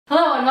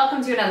and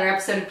welcome to another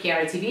episode of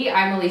pianoTV.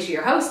 I'm Allysia,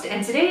 your host,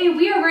 and today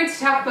we are going to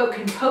talk about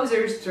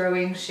composers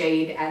throwing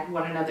shade at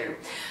one another.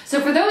 So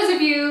for those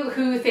of you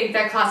who think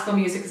that classical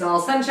music is all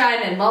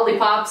sunshine and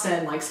lollipops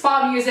and like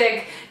spa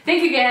music,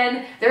 think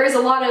again. There is a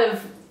lot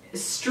of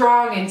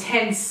strong,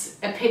 intense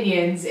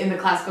opinions in the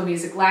classical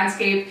music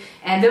landscape,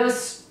 and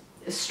those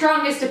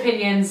strongest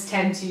opinions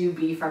tend to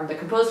be from the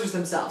composers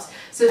themselves.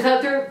 So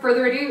without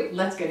further ado,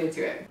 let's get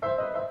into it.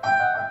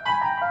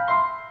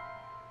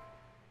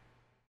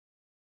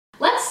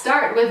 Let's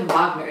start with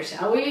Wagner,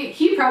 shall we?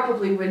 He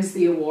probably wins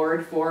the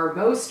award for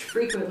most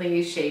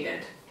frequently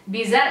shaded.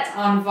 Bizet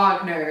on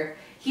Wagner.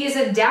 He is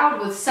endowed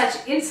with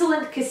such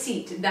insolent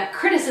conceit that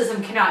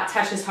criticism cannot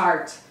touch his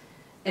heart,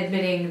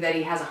 admitting that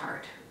he has a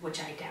heart,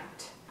 which I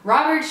doubt.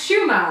 Robert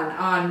Schumann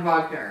on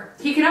Wagner.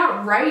 He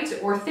cannot write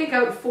or think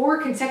out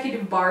 4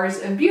 consecutive bars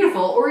of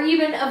beautiful or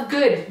even of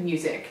good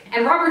music.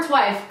 And Robert's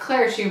wife,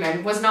 Claire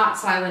Schumann, was not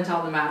silent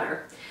on the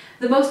matter.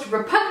 The most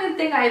repugnant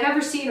thing I have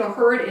ever seen or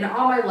heard in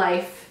all my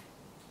life,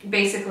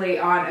 basically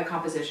on a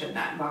composition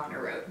that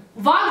Wagner wrote.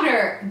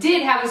 Wagner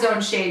did have his own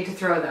shade to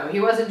throw though. He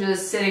wasn't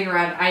just sitting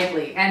around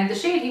idly, and the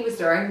shade he was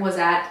throwing was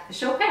at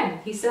Chopin.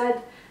 He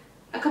said,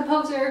 a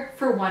composer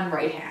for one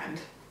right hand.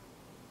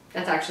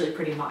 That's actually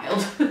pretty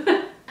mild.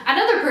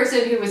 Another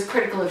person who was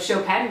critical of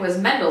Chopin was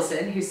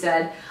Mendelssohn, who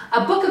said,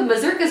 a book of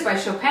mazurkas by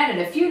Chopin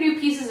and a few new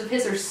pieces of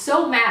his are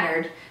so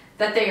mannered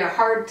that they are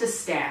hard to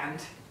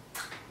stand.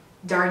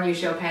 Darn you,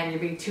 Chopin, you're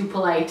being too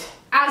polite.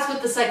 As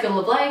with the cycle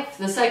of life,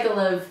 the cycle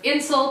of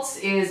insults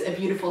is a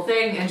beautiful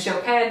thing, and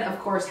Chopin, of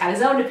course, had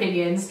his own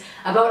opinions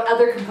about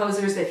other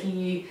composers that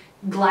he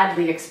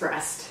gladly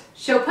expressed.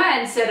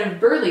 Chopin said of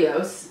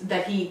Berlioz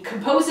that he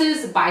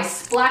composes by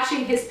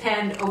splashing his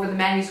pen over the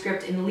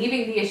manuscript and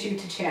leaving the issue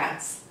to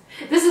chance.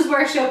 This is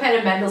where Chopin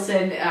and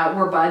Mendelssohn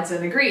were buds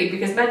and agreed,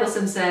 because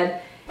Mendelssohn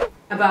said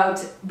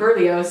about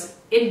Berlioz,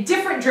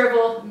 indifferent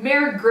drivel,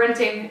 mere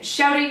grunting,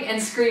 shouting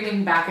and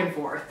screaming back and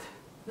forth.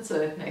 That's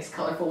a nice,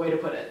 colorful way to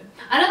put it.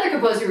 Another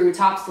composer who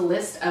tops the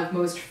list of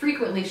most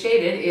frequently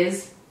shaded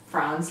is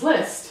Franz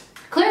Liszt.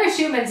 Clara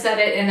Schumann said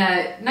it in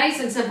a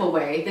nice and simple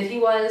way, that he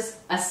was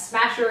a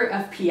smasher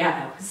of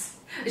pianos.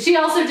 She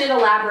also did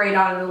elaborate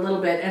on it a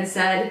little bit and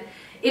said,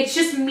 it's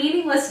just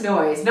meaningless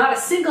noise, not a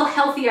single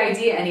healthy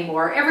idea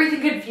anymore,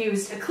 everything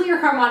confused, a clear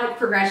harmonic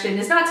progression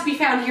is not to be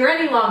found here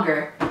any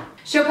longer.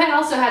 Chopin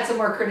also had some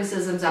more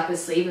criticisms up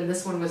his sleeve, and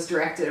this one was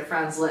directed at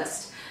Franz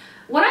Liszt.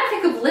 When I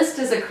think of Liszt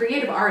as a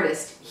creative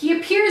artist, he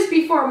appears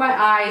before my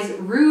eyes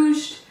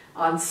rouged,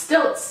 on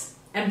stilts,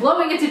 and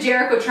blowing into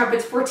Jericho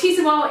trumpets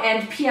fortissimo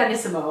and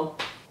pianissimo.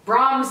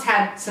 Brahms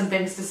had some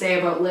things to say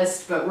about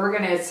Liszt, but we're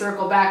going to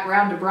circle back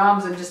around to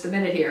Brahms in just a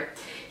minute here.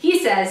 He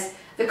says,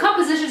 the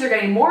compositions are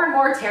getting more and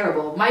more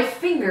terrible. My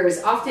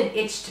fingers often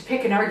itch to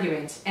pick an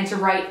argument and to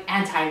write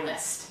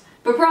anti-Liszt.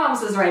 But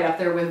Brahms is right up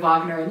there with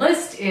Wagner and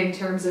Liszt in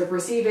terms of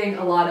receiving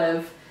a lot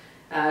of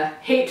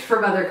hate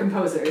from other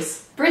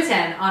composers.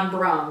 Britten on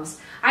Brahms.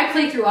 I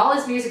play through all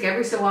his music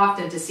every so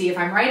often to see if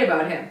I'm right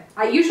about him.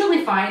 I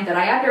usually find that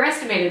I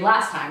underestimated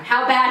last time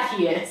how bad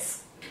he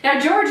is. Now,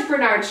 George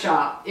Bernard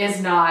Shaw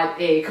is not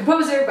a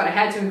composer, but I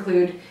had to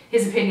include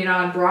his opinion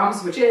on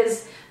Brahms, which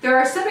is, there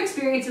are some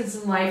experiences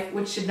in life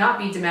which should not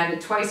be demanded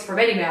twice from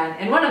any man,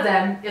 and one of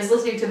them is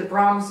listening to the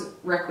Brahms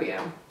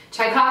Requiem.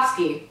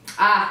 Tchaikovsky,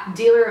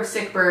 dealer of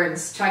sick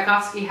burns.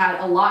 Tchaikovsky had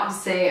a lot to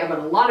say about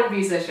a lot of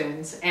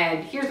musicians,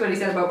 and here's what he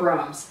said about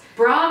Brahms.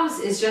 Brahms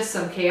is just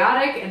some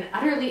chaotic and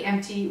utterly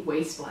empty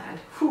wasteland.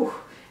 Whew.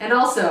 And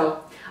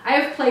also, I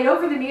have played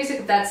over the music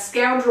of that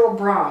scoundrel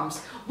Brahms.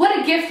 What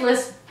a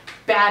giftless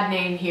bad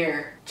name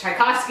here.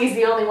 Tchaikovsky's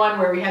the only one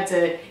where we had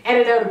to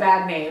edit out a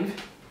bad name.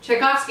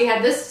 Tchaikovsky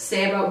had this to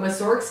say about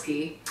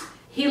Mussorgsky.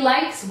 He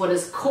likes what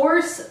is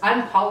coarse,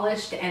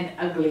 unpolished, and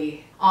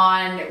ugly.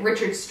 On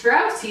Richard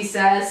Strauss, he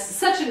says,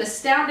 such an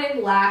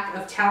astounding lack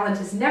of talent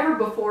has never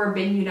before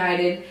been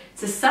united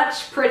to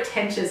such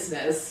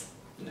pretentiousness.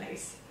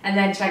 Nice. And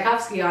then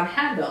Tchaikovsky on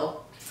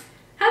Handel.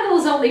 Handel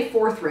is only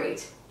 4th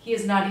rate. He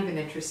is not even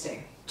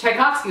interesting.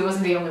 Tchaikovsky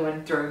wasn't the only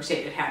one throwing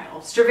shade at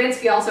Handel.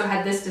 Stravinsky also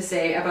had this to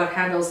say about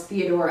Handel's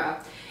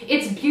Theodora.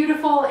 It's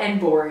beautiful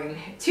and boring.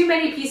 Too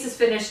many pieces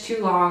finish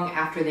too long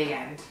after they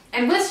end.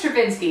 And with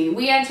Stravinsky,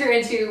 we enter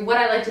into what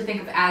I like to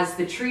think of as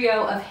the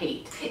trio of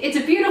hate. It's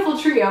a beautiful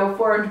trio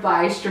formed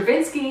by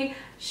Stravinsky,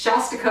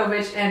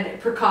 Shostakovich,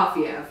 and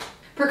Prokofiev.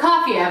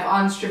 Prokofiev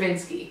on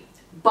Stravinsky.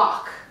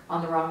 Bach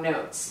on the wrong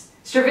notes.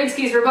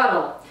 Stravinsky's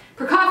rebuttal.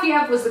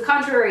 Prokofiev was the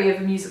contrary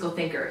of a musical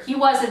thinker. He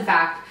was, in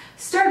fact,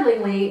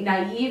 startlingly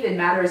naive in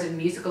matters of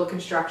musical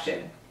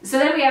construction. So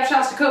then we have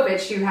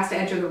Shostakovich, who has to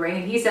enter the ring,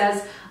 and he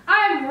says,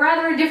 I'm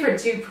rather indifferent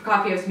to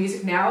Prokofiev's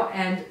music now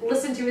and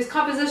listen to his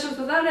compositions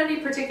without any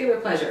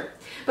particular pleasure.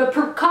 But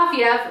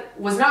Prokofiev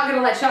was not going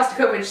to let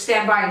Shostakovich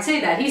stand by and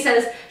say that. He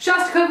says,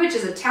 Shostakovich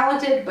is a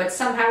talented but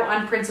somehow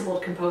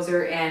unprincipled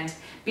composer and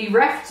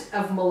bereft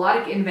of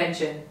melodic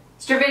invention.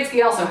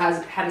 Stravinsky also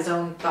had his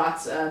own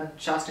thoughts on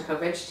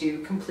Shostakovich to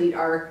complete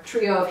our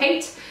trio of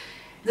hate.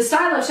 The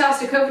style of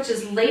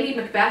Shostakovich's Lady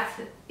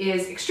Macbeth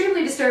is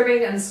extremely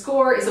disturbing, and the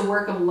score is a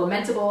work of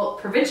lamentable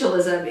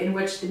provincialism in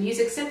which the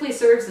music simply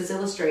serves as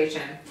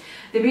illustration.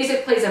 The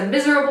music plays a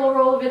miserable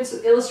role of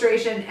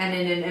illustration and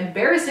in an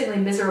embarrassingly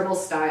miserable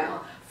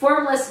style.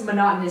 Formless,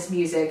 monotonous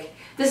music.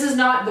 This is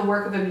not the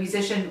work of a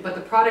musician, but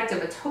the product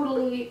of a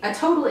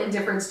total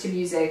indifference to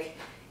music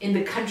in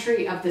the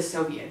country of the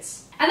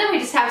Soviets. And then we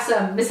just have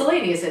some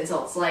miscellaneous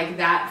insults, like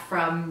that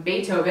from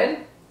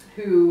Beethoven,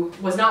 who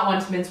was not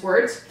one to mince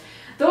words.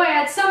 Though I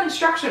had some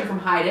instruction from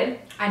Haydn,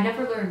 I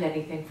never learned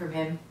anything from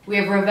him. We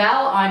have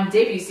Ravel on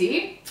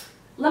Debussy.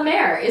 La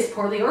Mer is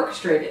poorly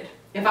orchestrated.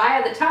 If I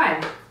had the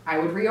time, I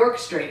would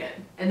reorchestrate it.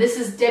 And this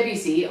is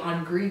Debussy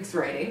on Grieg's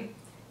writing.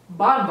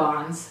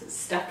 Bonbons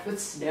stuffed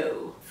with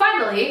snow.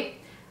 Finally,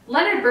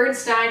 Leonard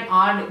Bernstein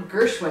on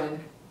Gershwin.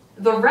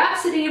 The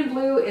Rhapsody in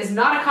Blue is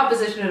not a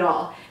composition at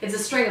all. It's a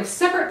string of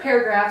separate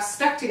paragraphs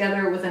stuck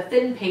together with a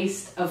thin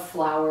paste of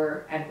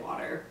flour and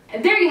water.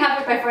 And there you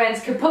have it, my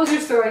friends,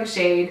 composers throwing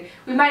shade.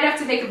 We might have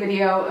to make a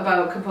video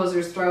about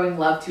composers throwing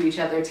love to each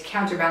other to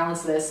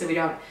counterbalance this so we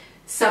don't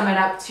summon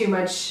up too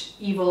much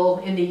evil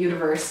in the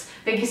universe.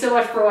 Thank you so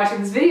much for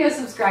watching this video.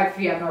 Subscribe if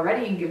you haven't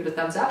already. You can give it a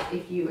thumbs up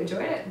if you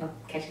enjoyed it, and I'll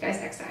catch you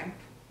guys next time.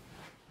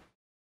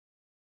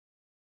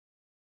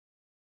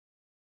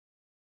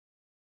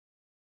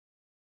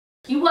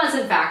 He was,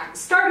 in fact,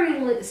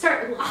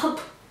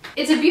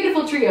 it's a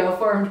beautiful trio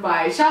formed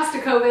by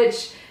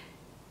Shostakovich,